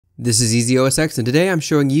This is EasyOSX, and today I'm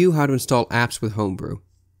showing you how to install apps with HomeBrew.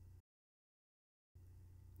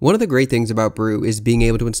 One of the great things about Brew is being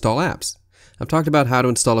able to install apps. I've talked about how to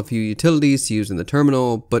install a few utilities to use in the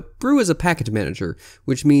terminal, but Brew is a package manager,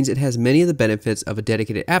 which means it has many of the benefits of a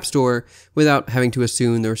dedicated app store without having to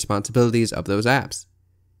assume the responsibilities of those apps.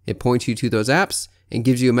 It points you to those apps and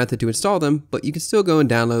gives you a method to install them, but you can still go and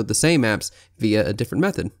download the same apps via a different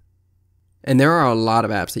method. And there are a lot of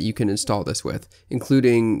apps that you can install this with,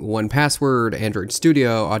 including 1Password, Android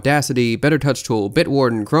Studio, Audacity, Better Touch Tool,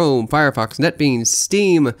 Bitwarden, Chrome, Firefox, NetBeans,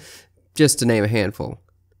 Steam, just to name a handful.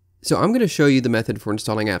 So I'm going to show you the method for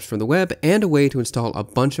installing apps from the web and a way to install a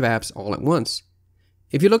bunch of apps all at once.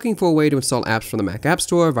 If you're looking for a way to install apps from the Mac App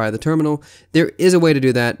Store via the terminal, there is a way to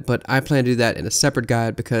do that, but I plan to do that in a separate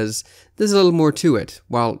guide because there's a little more to it,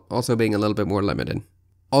 while also being a little bit more limited.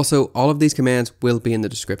 Also, all of these commands will be in the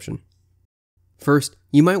description. First,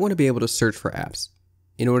 you might want to be able to search for apps.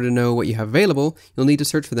 In order to know what you have available, you'll need to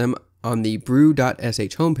search for them on the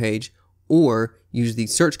brew.sh homepage or use the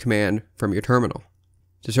search command from your terminal.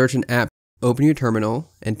 To search an app, open your terminal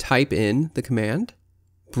and type in the command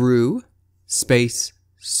brew space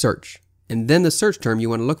search, and then the search term you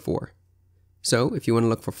want to look for. So if you want to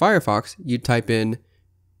look for Firefox, you type in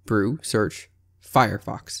brew search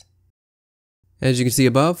Firefox. As you can see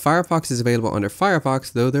above, Firefox is available under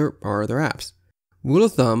Firefox, though there are other apps. Rule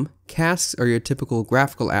of thumb, casks are your typical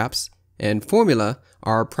graphical apps, and formula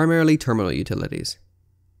are primarily terminal utilities.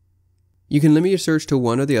 You can limit your search to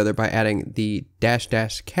one or the other by adding the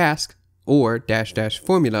 --cask or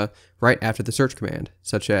 --formula right after the search command,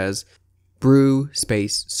 such as brew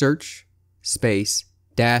space search space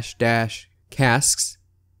 --casks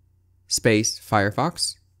space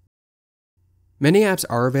Firefox. Many apps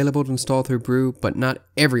are available to install through Brew, but not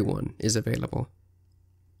everyone is available.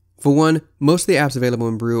 For one, most of the apps available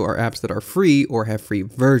in Brew are apps that are free or have free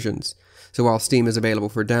versions. So while Steam is available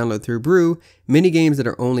for download through Brew, many games that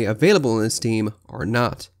are only available in Steam are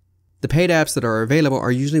not. The paid apps that are available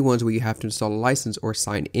are usually ones where you have to install a license or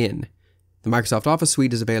sign in. The Microsoft Office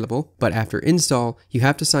suite is available, but after install, you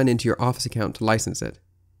have to sign into your Office account to license it.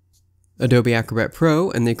 Adobe Acrobat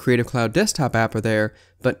Pro and the Creative Cloud desktop app are there,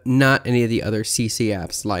 but not any of the other CC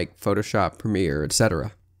apps like Photoshop, Premiere,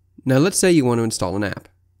 etc. Now let's say you want to install an app.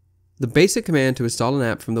 The basic command to install an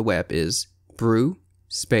app from the web is brew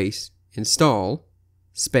space install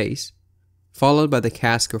space followed by the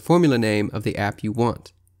cask or formula name of the app you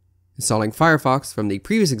want. Installing Firefox from the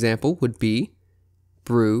previous example would be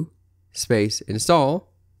brew space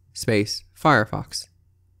install space Firefox.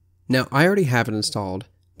 Now I already have it installed,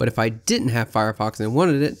 but if I didn't have Firefox and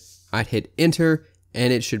wanted it, I'd hit enter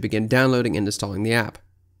and it should begin downloading and installing the app.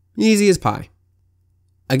 Easy as pie.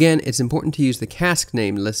 Again, it's important to use the cask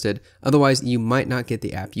name listed, otherwise you might not get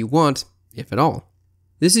the app you want, if at all.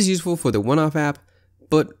 This is useful for the one-off app,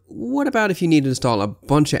 but what about if you need to install a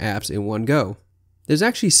bunch of apps in one go? There's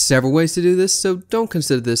actually several ways to do this, so don't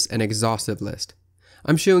consider this an exhaustive list.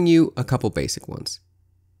 I'm showing you a couple basic ones.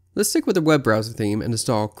 Let's stick with the web browser theme and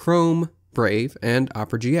install Chrome, Brave, and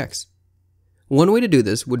Opera GX. One way to do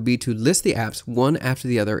this would be to list the apps one after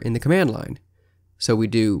the other in the command line. So we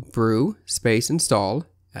do brew space install,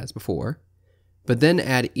 as before, but then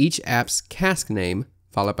add each app's cask name,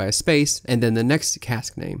 followed by a space, and then the next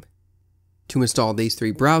cask name. To install these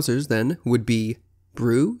three browsers then would be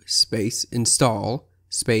brew space install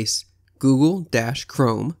space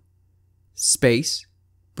Google-Chrome space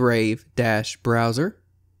Brave-browser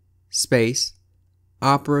space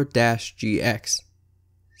Opera-GX.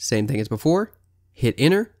 Same thing as before, hit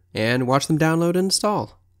enter, and watch them download and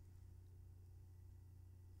install.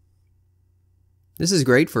 This is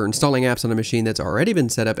great for installing apps on a machine that's already been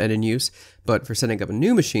set up and in use, but for setting up a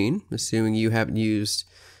new machine, assuming you haven't used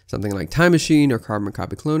something like Time Machine or Carbon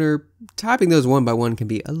Copy Cloner, typing those one by one can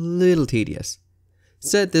be a little tedious.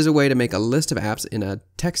 Instead, there's a way to make a list of apps in a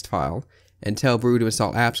text file and tell Brew to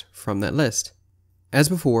install apps from that list. As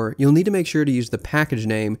before, you'll need to make sure to use the package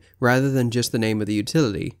name rather than just the name of the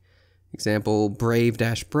utility. Example,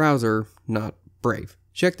 Brave-browser, not Brave.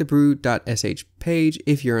 Check the brew.sh page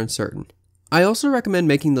if you're uncertain. I also recommend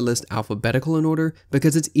making the list alphabetical in order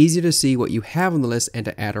because it's easier to see what you have on the list and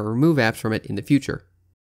to add or remove apps from it in the future.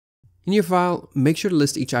 In your file, make sure to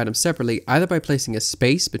list each item separately either by placing a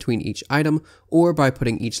space between each item or by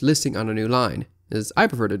putting each listing on a new line, as I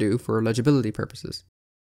prefer to do for legibility purposes.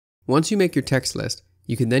 Once you make your text list,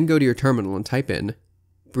 you can then go to your terminal and type in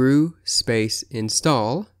brew space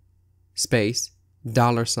install space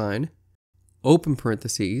 $, open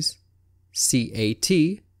parentheses,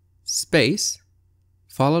 CAT, space,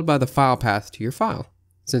 followed by the file path to your file.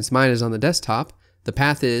 Since mine is on the desktop, the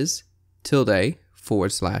path is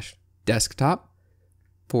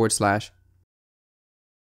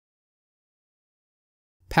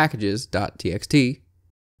 /desktop/packages.txt,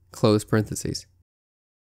 close parentheses.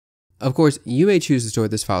 Of course, you may choose to store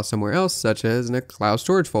this file somewhere else, such as in a cloud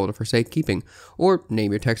storage folder for safekeeping, or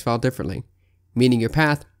name your text file differently, meaning your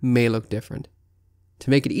path may look different. To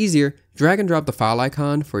make it easier, drag and drop the file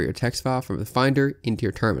icon for your text file from the Finder into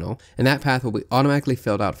your terminal, and that path will be automatically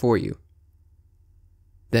filled out for you.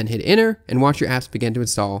 Then hit Enter and watch your apps begin to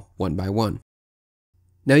install one by one.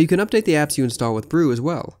 Now you can update the apps you install with Brew as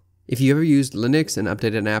well. If you ever used Linux and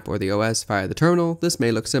updated an app or the OS via the terminal, this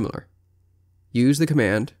may look similar. Use the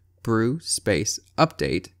command brew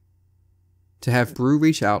update to have Brew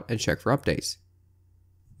reach out and check for updates.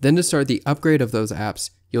 Then to start the upgrade of those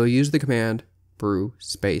apps, you'll use the command brew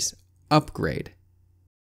upgrade.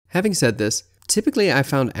 Having said this, typically I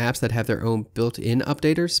found apps that have their own built-in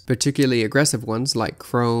updaters, particularly aggressive ones like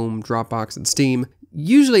Chrome, Dropbox, and Steam,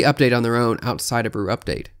 usually update on their own outside of Brew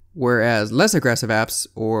update, whereas less aggressive apps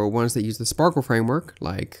or ones that use the Sparkle framework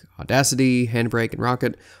like Audacity, Handbrake, and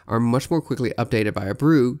Rocket are much more quickly updated by a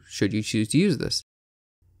Brew should you choose to use this.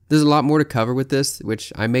 There's a lot more to cover with this,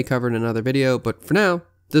 which I may cover in another video, but for now,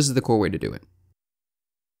 this is the core way to do it.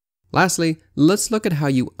 Lastly, let's look at how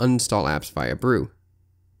you uninstall apps via Brew.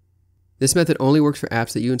 This method only works for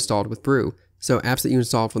apps that you installed with Brew, so apps that you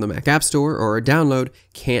installed from the Mac App Store or a download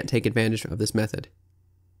can't take advantage of this method.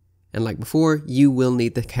 And like before, you will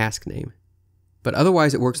need the cask name. But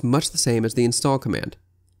otherwise it works much the same as the install command.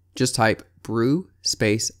 Just type brew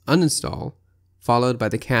uninstall followed by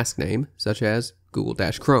the cask name, such as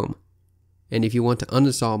Google-Chrome. And if you want to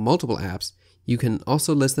uninstall multiple apps, you can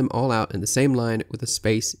also list them all out in the same line with a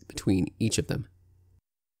space between each of them.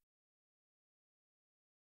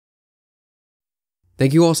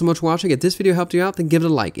 Thank you all so much for watching. If this video helped you out, then give it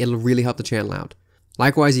a like. It'll really help the channel out.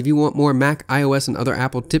 Likewise, if you want more Mac, iOS, and other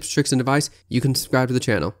Apple tips, tricks, and advice, you can subscribe to the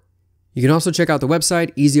channel. You can also check out the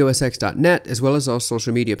website, EasyOSX.net, as well as our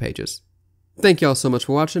social media pages. Thank you all so much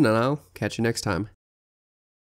for watching, and I'll catch you next time.